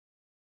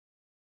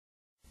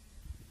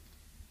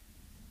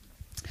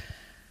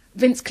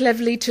Vince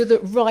Cleverly to the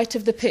right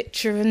of the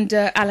picture and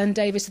Alan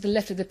Davis to the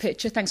left of the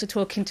picture. Thanks for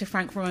talking to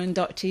Frank Warren on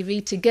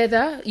 .tv.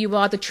 Together, you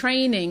are the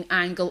training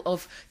angle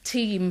of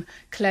Team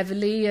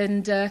Cleverly,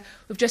 and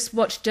we've just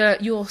watched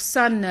your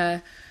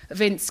son,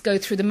 Vince, go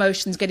through the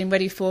motions getting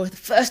ready for the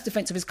first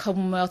defence of his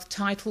Commonwealth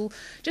title.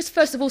 Just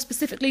first of all,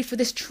 specifically for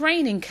this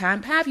training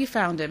camp, how have you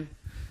found him?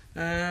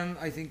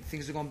 I think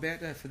things have gone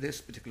better for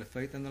this particular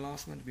fight than the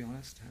last one, to be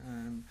honest.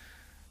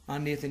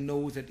 And Nathan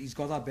knows that he's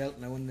got that belt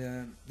now,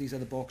 and these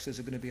other boxers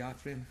are going to be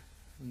after him,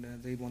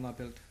 and they want that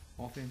belt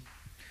off him.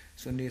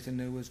 So Nathan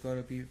now has got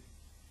to be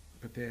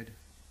prepared,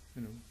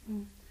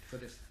 for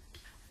this.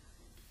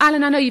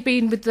 Alan, I know you've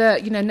been with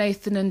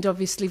Nathan and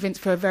obviously Vince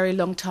for a very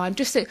long time.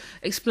 Just to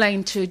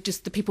explain to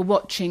just the people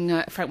watching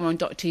Frank Warren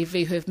on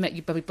 .tv who have met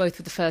you both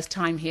for the first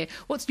time here,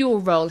 what's your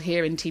role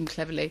here in Team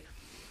Cleverly?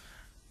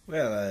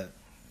 Well,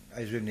 I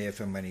was with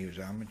Nathan when he was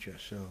amateur,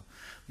 so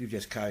we've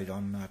just carried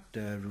on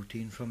that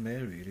routine from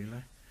there, really.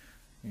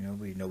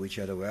 We know each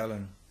other well,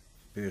 and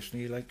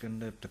personally,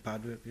 and the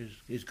pad work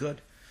is good.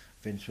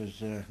 Vince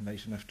was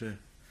nice enough to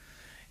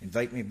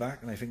invite me back,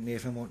 and I think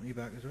Nathan wanted me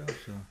back as well,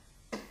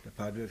 so the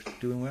pad work's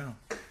doing well.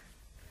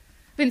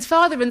 Vince,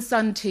 father and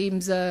son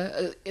teams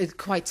are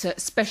quite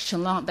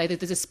special, aren't they?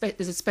 There's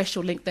a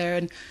special link there,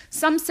 and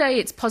some say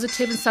it's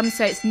positive and some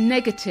say it's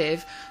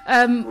negative.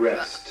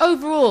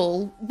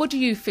 Overall, what do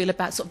you feel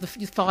about sort of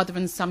your father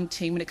and son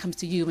team when it comes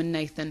to you and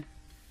Nathan?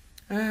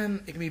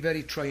 It can be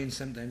very trying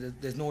sometimes.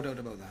 There's no doubt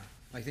about that.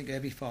 I think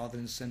every father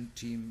and son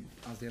team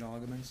has their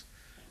arguments.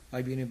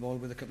 I've been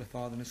involved with a couple of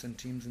father and son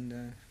teams,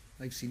 and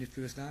I've seen it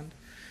firsthand.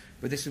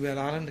 But this is where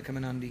Alan to come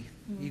in handy.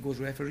 He goes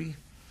referee.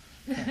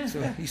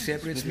 So he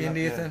separates me and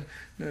Nathan.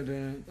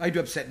 Yeah. I do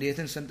upset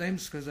Nathan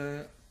sometimes because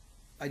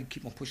I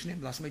keep on pushing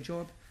him. That's my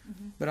job.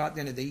 But at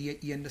the end of the day,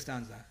 he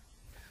understands that.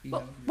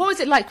 What was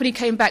it like when he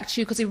came back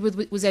to you? Because he was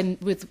with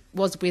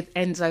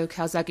Enzo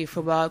Calzaghe for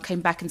a while. Came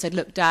back and said,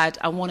 "Look, Dad,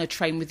 I want to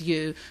train with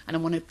you, and I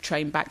want to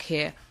train back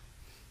here."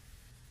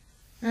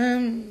 There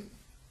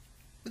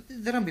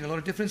hasn't been a lot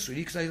of difference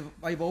really, because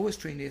I've always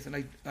trained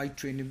Nathan. I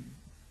trained him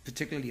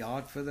particularly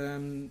hard for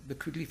the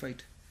Quigley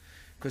fight,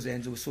 because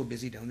Enzo was so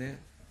busy down there.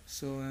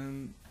 So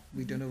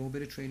we've done a little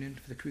bit of training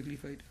for the Quigley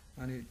fight,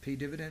 and it paid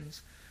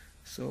dividends.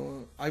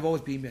 So I've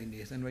always been behind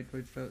Nathan, right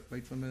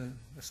from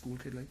a school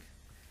kid, like.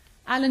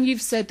 Alan,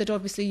 you've said that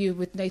obviously you were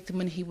with Nathan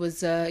when he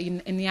was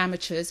in the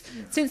amateurs.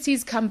 Yeah. Since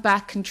he's come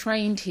back and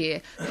trained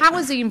here, how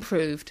has he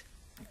improved?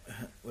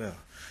 Well,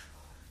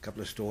 a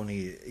couple of stone.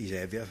 He's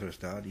heavier for a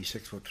start. He's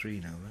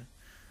 6'3" now,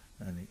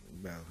 right? And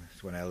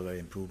it's one hell of an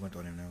improvement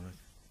on him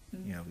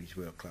now. He's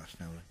world class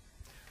now.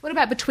 What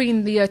about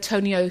between the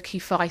Tony Oki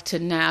fight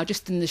and now,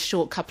 just in the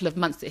short couple of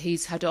months that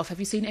he's had off? Have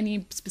you seen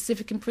any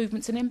specific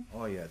improvements in him?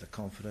 Oh yeah, the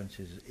confidence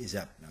is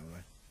up now,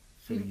 right?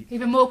 So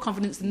even more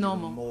confidence than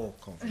normal. More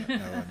confident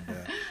now,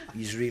 and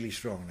he's really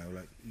strong now.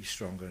 He's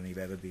stronger than he's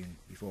ever been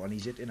before, and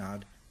he's hitting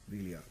hard,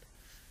 really hard.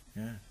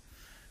 Yeah.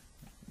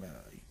 Well,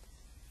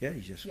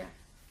 he's just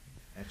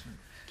excellent.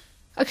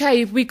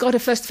 Okay, we got a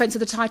first defence of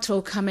the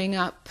title coming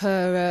up.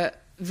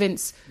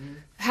 Vince,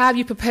 how have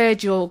you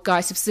prepared your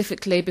guys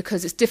specifically?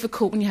 Because it's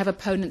difficult when you have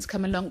opponents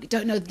come along. You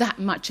don't know that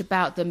much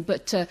about them,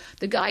 but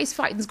the guy he's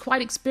fighting is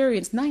quite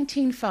experienced.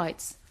 19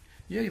 fights.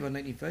 Yeah, you've had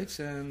 19 fights.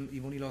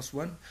 You've only lost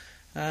one.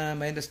 I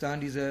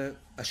understand he's a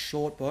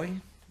short boy,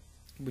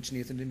 which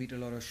Nathan didn't meet a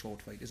lot of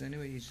short fighters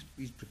anyway.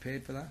 He's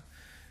prepared for that.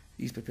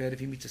 He's prepared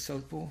if he meets a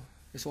southpaw.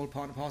 It's all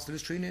part and parcel of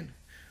his training.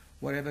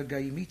 Whatever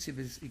guy he meets, he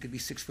could be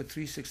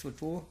 6'3",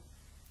 6'4",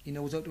 he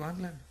knows how to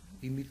handle him.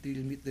 He'll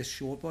meet this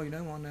short boy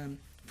now on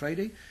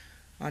Friday,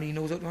 and he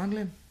knows how to handle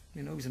him.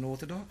 He's an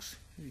orthodox.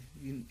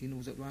 He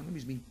knows how to handle him.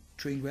 He's been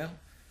trained well.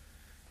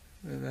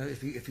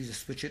 If he's a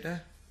switch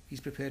hitter,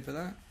 he's prepared for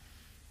that.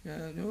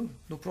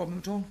 No problem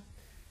at all.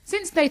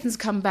 Since Nathan's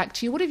come back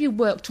to you, what have you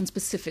worked on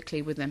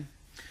specifically with him?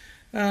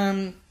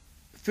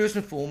 First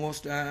and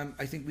foremost,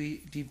 I think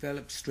we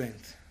developed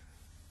strength,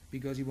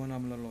 because he won't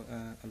have a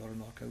lot of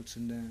knockouts,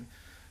 and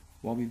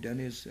what we've done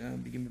is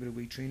we give him a bit of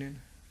weight training.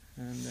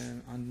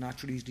 And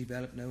naturally he's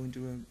developed now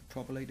into a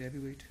proper light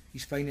heavyweight.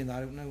 He's finding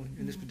that out now.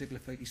 In this particular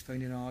fight, he's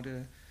finding it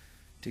harder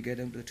to get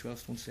down to the 12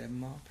 stone 7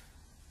 mark.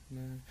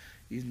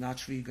 He's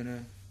naturally going to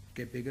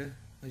get bigger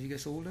as he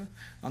gets older,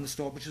 and the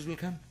stoppages will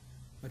come.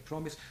 I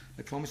promise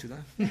you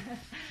that.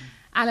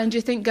 Alan, do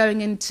you think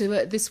going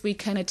into this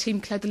weekend, a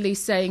Team Cleverly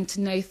saying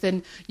to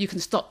Nathan, you can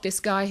stop this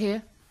guy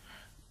here?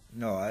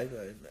 No, I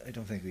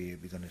don't think we're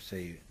going to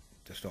say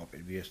to stop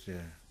it. We're just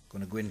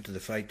going to go into the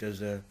fight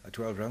as a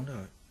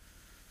 12-rounder.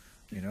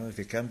 If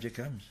it comes, it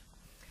comes.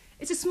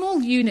 It's a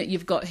small unit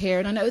you've got here,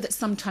 and I know that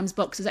sometimes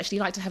boxers actually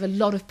like to have a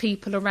lot of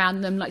people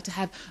around them, like to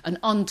have an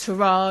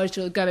entourage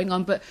going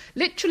on, but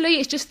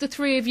literally it's just the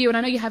three of you, and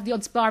I know you have the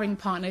odd sparring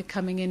partner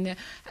coming in there.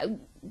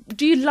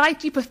 Do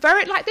you prefer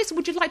it like this, or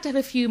would you like to have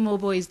a few more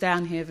boys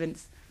down here,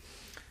 Vince?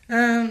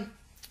 Well,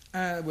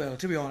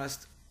 to be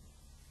honest,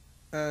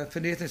 for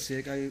Nathan's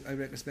sake, I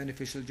reckon it's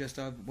beneficial just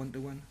to have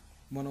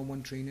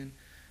one-on-one training.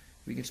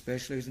 We can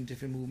specialise in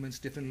different movements,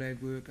 different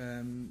leg work,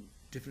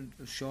 different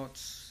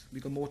shots.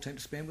 We've got more time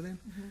to spend with him,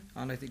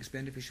 and I think it's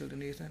beneficial to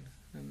Nathan.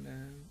 And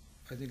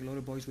I think a lot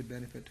of boys would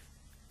benefit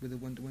with the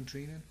one-to-one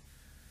training,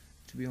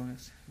 to be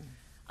honest.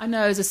 I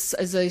know as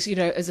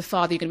a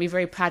father, you're going to be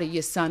very proud of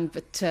your son,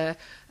 but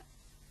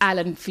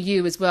Alan, for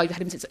you as well, you've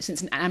had him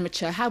since an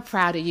amateur. How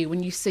proud are you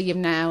when you see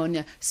him now,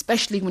 and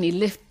especially when he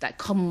lifted that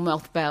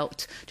Commonwealth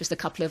belt just a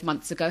couple of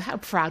months ago? How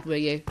proud were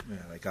you? Well,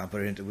 I can't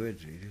put it into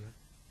words, really.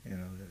 You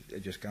know, I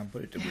just can't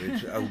put it into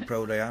words how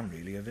proud I am,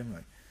 really, of him.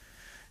 Like,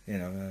 you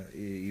know,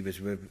 he was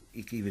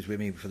with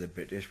me for the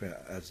British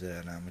as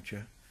an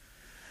amateur.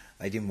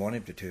 I didn't want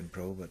him to turn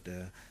pro, but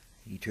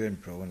he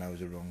turned pro, and I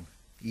was wrong.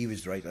 He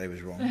was right, I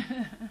was wrong.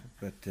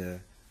 But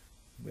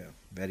well,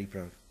 very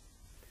proud.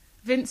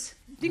 Vince,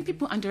 do you think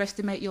people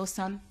underestimate your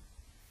son?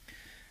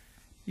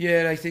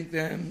 Yeah, I think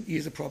he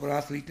is a proper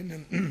athlete,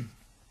 and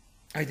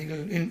I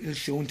think he'll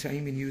show in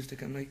time in years to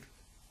come, like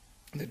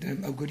that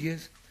how good he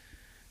is.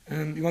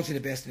 He wants to be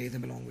the best in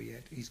anything along with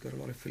yet. He's got a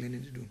lot of filling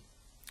in to do,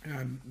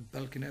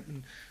 bulking up,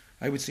 and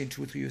I would say in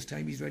 2 or 3 years'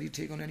 time he's ready to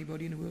take on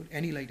anybody in the world,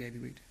 any light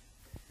heavyweight.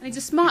 And he's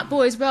a smart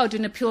boy as well,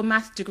 doing a pure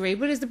math degree.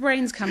 Where does the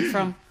brains come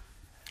from?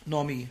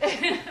 Not me.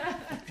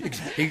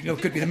 He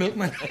could be the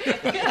milkman.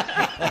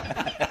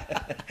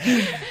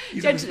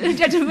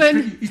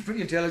 Gentlemen, he's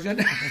pretty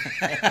intelligent.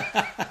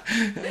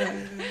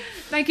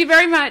 thank you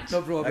very much.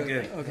 No problem.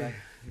 Okay. Okay.